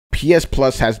PS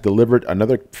Plus has delivered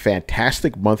another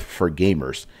fantastic month for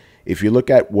gamers. If you look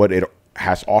at what it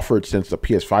has offered since the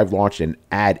PS5 launch and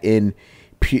add in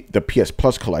the PS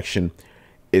Plus collection,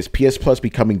 is PS Plus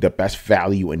becoming the best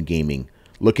value in gaming?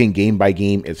 Looking game by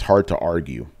game, it's hard to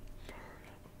argue.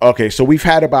 Okay, so we've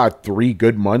had about 3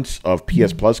 good months of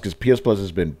PS Plus, because PS Plus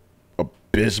has been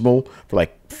abysmal for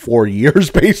like 4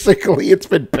 years, basically. It's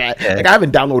been bad. Like, I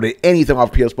haven't downloaded anything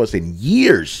off PS Plus in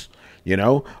years, you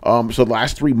know? So the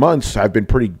last 3 months have been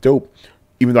pretty dope,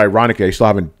 even though ironically I still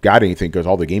haven't got anything because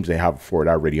all the games they have for it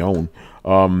I already own.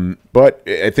 But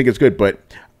I think it's good, but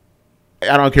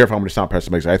I don't care if I'm going to sound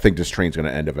pessimistic. I think this train's going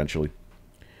to end eventually.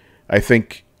 I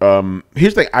think,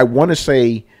 here's the thing, I want to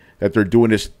say that they're doing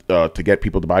this to get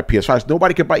people to buy PS5s.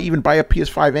 Nobody could even buy a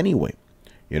PS5 anyway,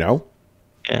 you know?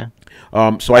 Yeah.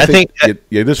 So I think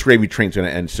this gravy train's going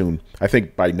to end soon. I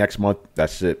think by next month,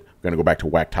 that's it. We're going to go back to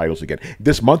whack titles again.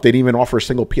 This month, they didn't even offer a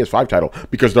single PS5 title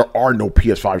because there are no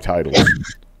PS5 titles.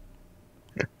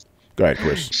 Go ahead,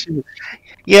 Chris.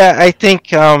 Yeah, I think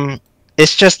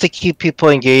it's just to keep people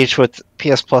engaged with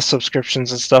PS Plus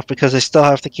subscriptions and stuff, because they still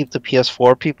have to keep the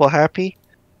PS4 people happy.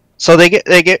 So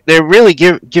they're really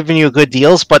giving you good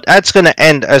deals, but that's going to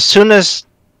end as soon as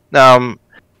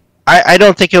I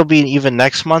don't think it'll be even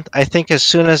next month. I think as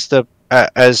soon as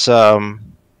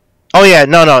oh yeah,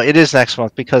 no, it is next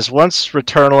month, because once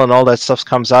Returnal and all that stuff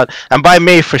comes out, and by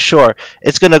May for sure,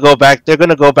 it's going to go back. They're going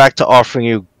to go back to offering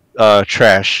you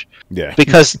trash. Yeah.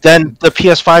 Because then the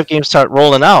PS5 games start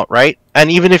rolling out, right? And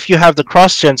even if you have the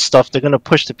cross-gen stuff, they're going to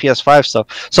push the PS5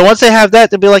 stuff. So once they have that,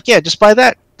 they'll be like, yeah, just buy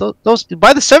that. Those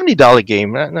buy the $70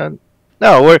 game.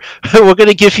 No, we're going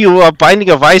to give you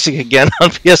Binding of Isaac again on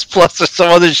PS Plus or some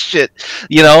other shit.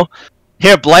 You know,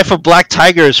 here, Life of Black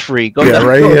Tiger is free. Go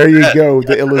right there you go,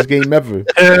 the illest game ever.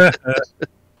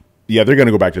 Yeah, they're going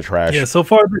to go back to trash. Yeah, so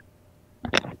far.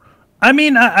 I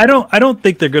mean, I don't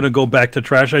think they're going to go back to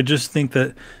trash. I just think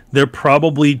that they're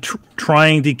probably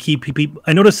trying to keep people.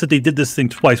 I noticed that they did this thing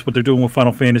twice. What they're doing with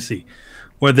Final Fantasy,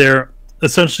 where they're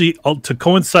essentially to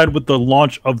coincide with the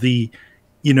launch of the,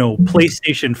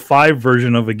 PlayStation 5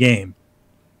 version of a game,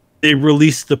 they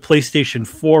released the PlayStation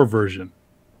 4 version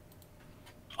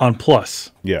on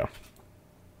Plus. Yeah.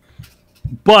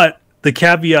 But the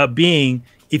caveat being,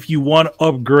 if you want to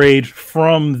upgrade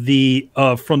from the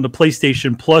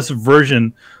PlayStation Plus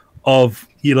version of,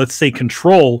 let's say,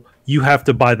 Control, you have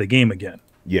to buy the game again.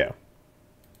 Yeah.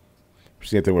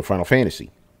 Same thing with Final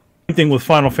Fantasy. Same thing with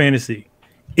Final Fantasy.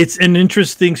 It's an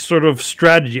interesting sort of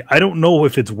strategy. I don't know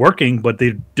if it's working, but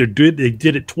they did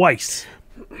it twice.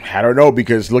 I don't know,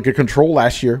 because look at Control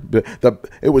last year.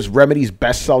 It was Remedy's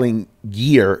best-selling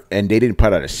year, and they didn't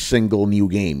put out a single new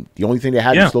game. The only thing they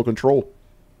had was still Control.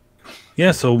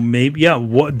 Yeah, so maybe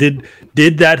what did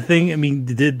that thing? I mean,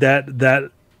 did that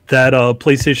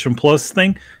PlayStation Plus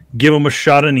thing give them a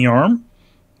shot in the arm?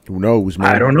 Who knows,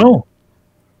 man? I don't know.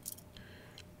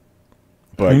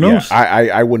 But yeah,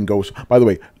 I wouldn't go. By the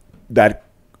way, that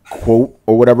quote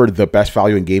or whatever, the best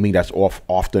value in gaming, that's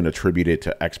often attributed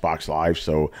to Xbox Live.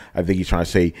 So I think he's trying to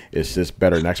say, is this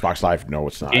better than Xbox Live? No,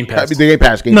 it's not. Game Pass. The Game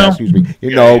Pass, excuse me.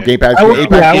 Game Pass.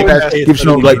 Game Pass gives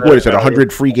you, like, what is it,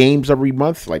 100 free games every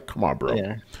month? Like, come on, bro.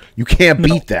 Yeah. You can't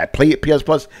beat that. PS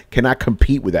Plus cannot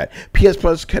compete with that. PS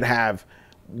Plus could have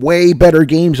way better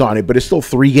games on it, but it's still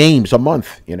 3 games a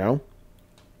month, And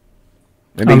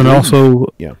then also,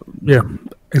 yeah,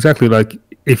 exactly. Like,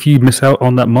 if you miss out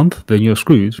on that month, then you're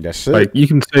screwed. That's it. Like, you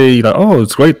can say, like, oh,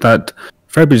 it's great that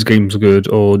February's games are good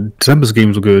or December's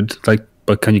games are good. Like,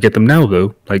 but can you get them now,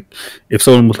 though? Like, if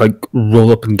someone was like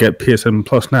roll up and get PSN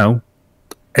Plus now,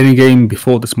 any game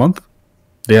before this month,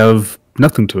 they have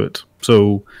nothing to it.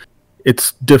 So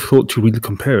it's difficult to really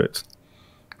compare it.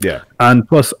 Yeah. And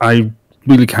plus, I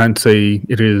really can't say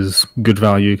it is good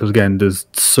value because, again, there's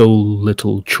so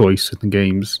little choice in the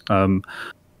games.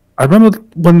 I remember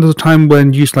when there was a time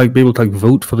when you used to be able to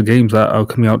vote for the games that are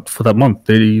coming out for that month.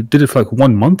 They did it for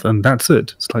 1 month and that's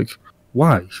it. It's like,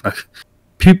 why? Like,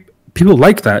 people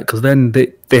like that because then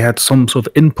they had some sort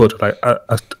of input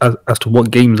as to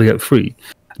what games they get free.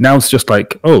 Now it's just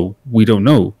like, oh, we don't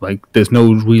know. Like, there's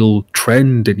no real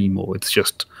trend anymore. It's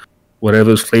just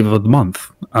whatever's flavor of the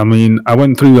month. I mean, I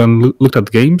went through and looked at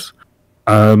the games.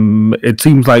 It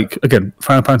seems like, again,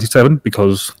 Final Fantasy VII,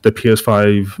 because the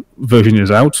PS5 version is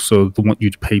out, so they want you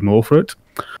to pay more for it.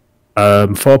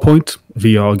 4-Point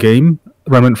VR game,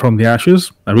 Remnant from the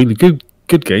Ashes, a really good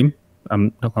game,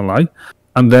 I'm not gonna lie.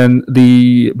 And then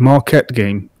the Marquette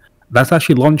game, that's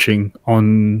actually launching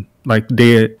on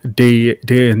day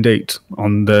and date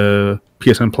on the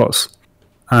PSN Plus.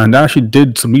 And I actually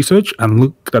did some research and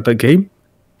looked at that game.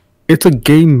 It's a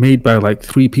game made by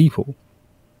 3 people.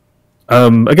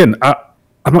 Again,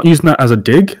 I'm not using that as a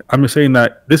dig. I'm just saying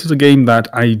that this is a game that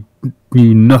I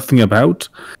knew nothing about.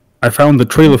 I found the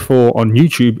trailer for on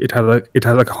YouTube. It had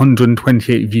like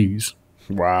 128 views.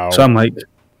 Wow. So I'm like,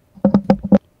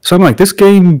 this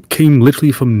game came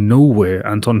literally from nowhere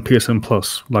and it's on PSN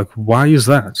Plus. Like, why is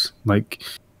that? Like,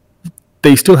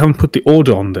 they still haven't put the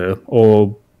Order on there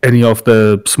or any of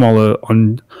the smaller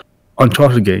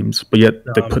Uncharted games, but yet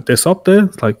they put this up there.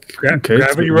 It's like, okay,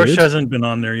 Gravity Rush hasn't been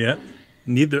on there yet.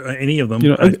 Neither any of them.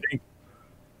 I think.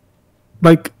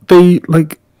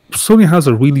 Sony has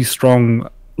a really strong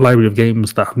library of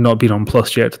games that have not been on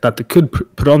Plus yet that they could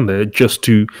put on there just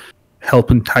to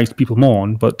help entice people more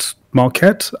on. But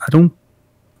Marquette, I'm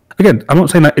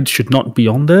not saying that it should not be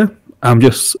on there. I'm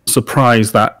just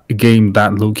surprised that a game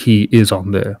that low key is on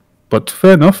there. But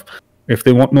fair enough. If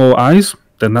they want more eyes,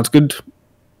 then that's good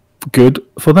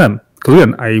for them. Because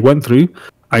again, I went through,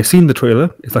 I seen the trailer.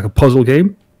 It's like a puzzle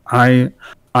game. I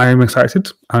am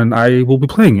excited, and I will be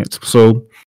playing it. So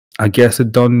I guess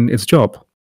it done its job.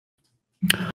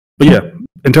 But yeah,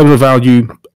 in terms of value,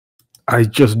 I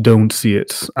just don't see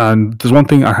it. And there's one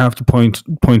thing I have to point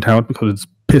out because it's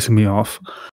pissing me off.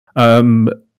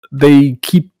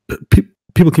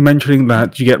 People keep mentioning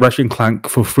that you get Ratchet and Clank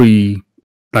for free,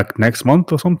 like next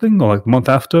month or something, or like the month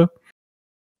after.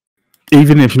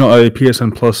 Even if you're not a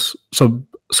PSN Plus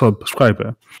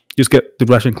subscriber, you just get the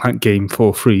Ratchet and Clank game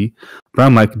for free. But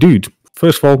I'm like, dude,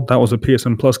 first of all, that was a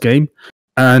PSN Plus game,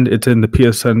 and it's in the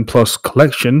PSN Plus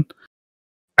collection,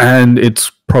 and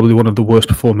it's probably one of the worst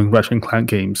performing Ratchet and Clank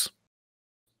games.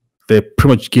 They're pretty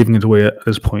much giving it away at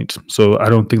this point, so I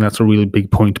don't think that's a really big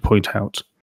point to point out.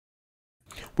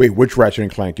 Wait, which Ratchet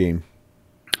and Clank game?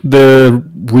 The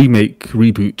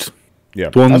reboot. Yeah,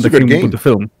 the one that's that a good came game. with the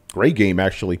film. Great game,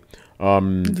 actually.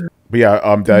 But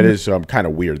yeah, that is kind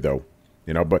of weird, though.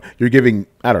 You know, but you're giving,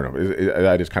 I don't know,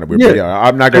 that is kind of weird. Yeah, but yeah,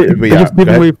 I'm not going to. Just give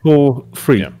away for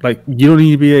free. Yeah. Like, you don't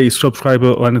need to be a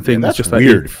subscriber or anything. Yeah, that's it's just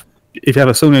weird. Like, if you have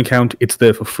a Sony account, it's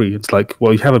there for free. It's like,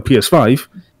 well, you have a PS5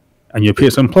 and you're a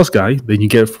PSN Plus guy, then you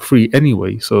get it for free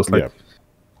anyway. So it's like,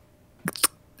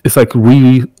 it's like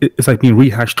being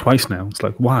rehashed twice now. It's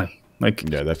like, why? Like,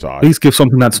 yeah, that's odd. At least give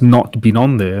something that's not been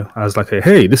on there as like a,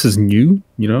 hey, this is new.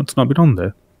 You know, it's not been on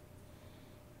there.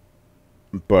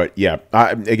 But yeah,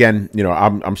 again, you know,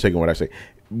 I'm saying what I say.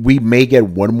 We may get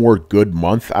one more good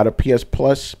month out of PS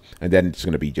Plus, and then it's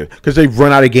going to be just because they've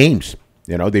run out of games.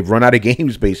 You know, they've run out of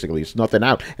games basically. It's nothing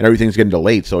out, and everything's getting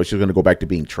delayed, so it's just going to go back to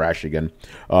being trash again.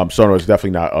 So no, it's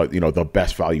definitely not, you know, the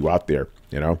best value out there.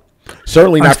 You know,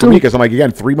 certainly not for me because I'm like,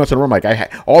 again, 3 months in a row, I'm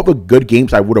like, all the good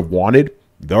games I would have wanted,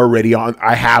 they're already on.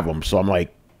 I have them, so I'm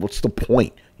like, what's the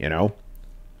point? You know,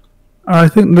 I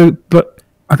think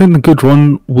the good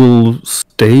run will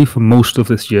stay for most of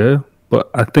this year, but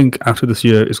I think after this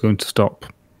year it's going to stop.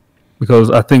 Because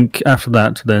I think after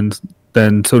that, then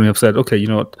Sony have said, okay, you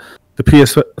know what, the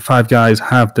PS5 guys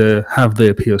have their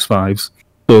PS5s,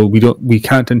 so we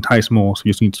can't entice more, so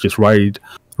we just need to just ride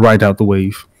out the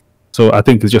wave. So I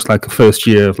think it's just like a first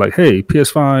year of like, hey,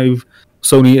 PS5,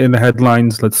 Sony in the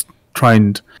headlines, let's try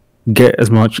and get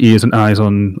as much ears and eyes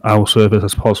on our service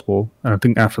as possible. And I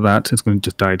think after that, it's going to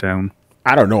just die down.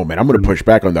 I don't know, man. I'm going to push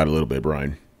back on that a little bit,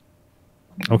 Brian.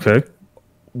 Okay.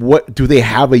 What do they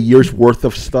have a year's worth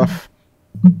of stuff?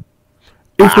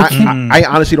 I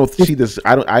honestly don't see this.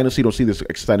 I honestly don't see this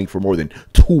extending for more than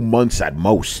 2 months at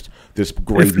most. This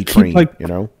gravy train, like, you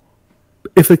know.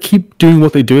 If they keep doing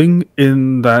what they're doing,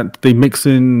 in that they mix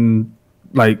in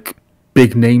like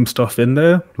big name stuff in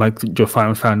there, like your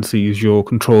Final Fantasies, your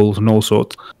Controls, and all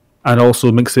sorts, and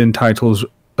also mix in titles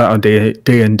that are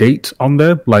day and date on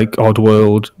there, like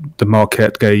Oddworld, the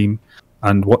Marquette game,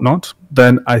 and whatnot,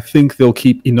 then I think they'll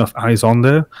keep enough eyes on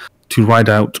there to ride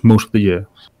out most of the year.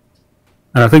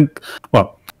 And I think,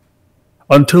 well,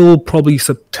 until probably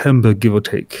September, give or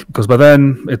take, because by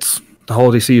then it's the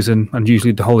holiday season, and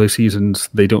usually the holiday seasons,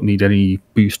 they don't need any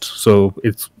boost. So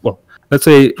it's, well, let's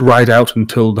say ride out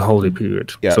until the holiday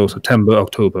period. Yeah. So September,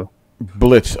 October.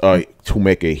 Blitz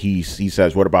Tumeke, he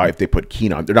says, what about if they put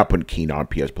Keen on? They're not putting Keen on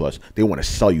PS Plus. They want to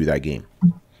sell you that game.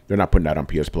 They're not putting that on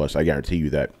PS Plus. I guarantee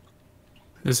you that.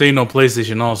 This ain't no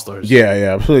PlayStation All-Stars.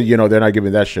 Yeah. So, you know, they're not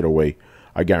giving that shit away.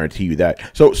 I guarantee you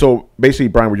that. So basically,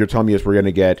 Brian, what you're telling me is we're going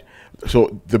to get...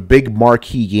 So the big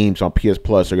marquee games on PS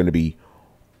Plus are going to be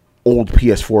old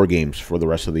PS4 games for the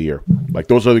rest of the year. Like,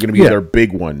 those are going to be their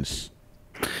big ones.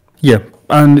 Yeah,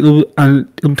 and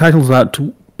it'll be titles that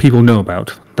people know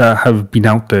about, that have been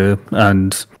out there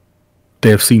and they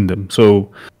have seen them.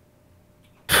 So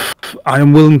I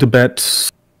am willing to bet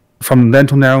from then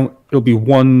till now it'll be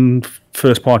one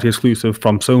first-party exclusive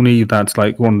from Sony that's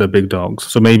like one of the big dogs.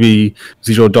 So maybe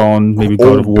Zero Dawn, maybe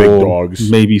God of War, big dogs.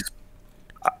 maybe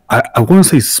I want to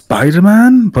say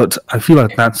Spider-Man, but I feel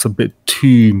like that's a bit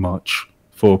too much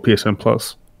for PSN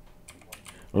Plus.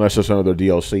 Unless it's another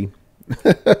DLC.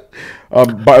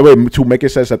 By the way, to make it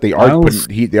says that they are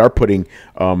putting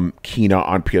Kena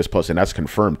on PS Plus, and that's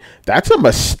confirmed. That's a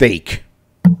mistake.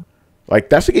 Like,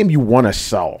 that's a game you want to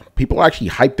sell. People are actually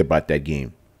hyped about that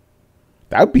game.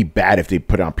 That would be bad if they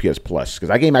put it on PS Plus, because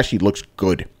that game actually looks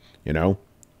good, you know?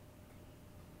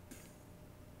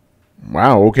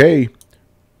 Wow, okay.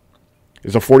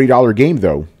 It's a $40 game,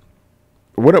 though.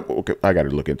 Okay, I got to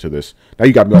look into this. Now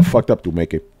you got me all fucked up to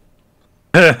make it.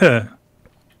 It's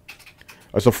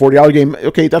a $40 game.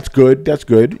 Okay, that's good. That's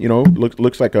good. You know,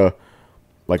 looks like a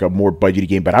more budgety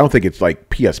game, but I don't think it's like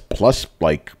PS Plus.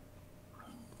 Like,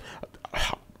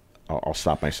 I'll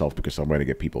stop myself because I'm going to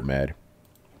get people mad.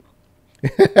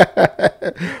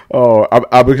 Oh,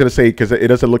 I was going to say because it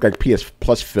doesn't look like PS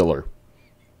Plus filler.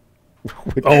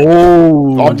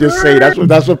 I'm just saying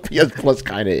that's what PS Plus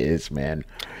kind of is, man.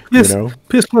 Yes, you know?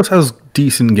 PS Plus has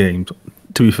decent games.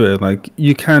 To be fair, like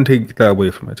you can't take that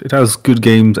away from it. It has good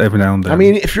games every now and then. I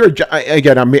mean, if you're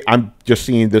again, I'm just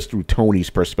seeing this through Tony's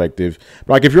perspective.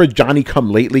 Like, if you're a Johnny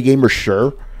Come Lately gamer,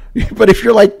 sure. But if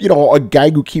you're like, you know, a guy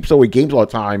who keeps away games all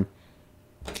the time,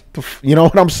 you know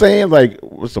what I'm saying? Like,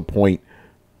 what's the point?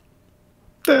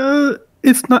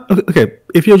 It's not okay.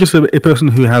 If you're just a person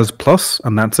who has Plus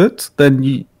and that's it, then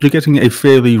you're getting a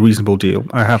fairly reasonable deal.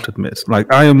 I have to admit.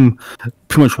 Like, I am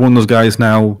pretty much one of those guys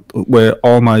now where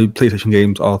all my PlayStation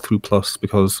games are through Plus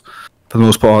because, for the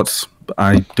most part,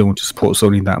 I don't support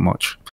Sony that much.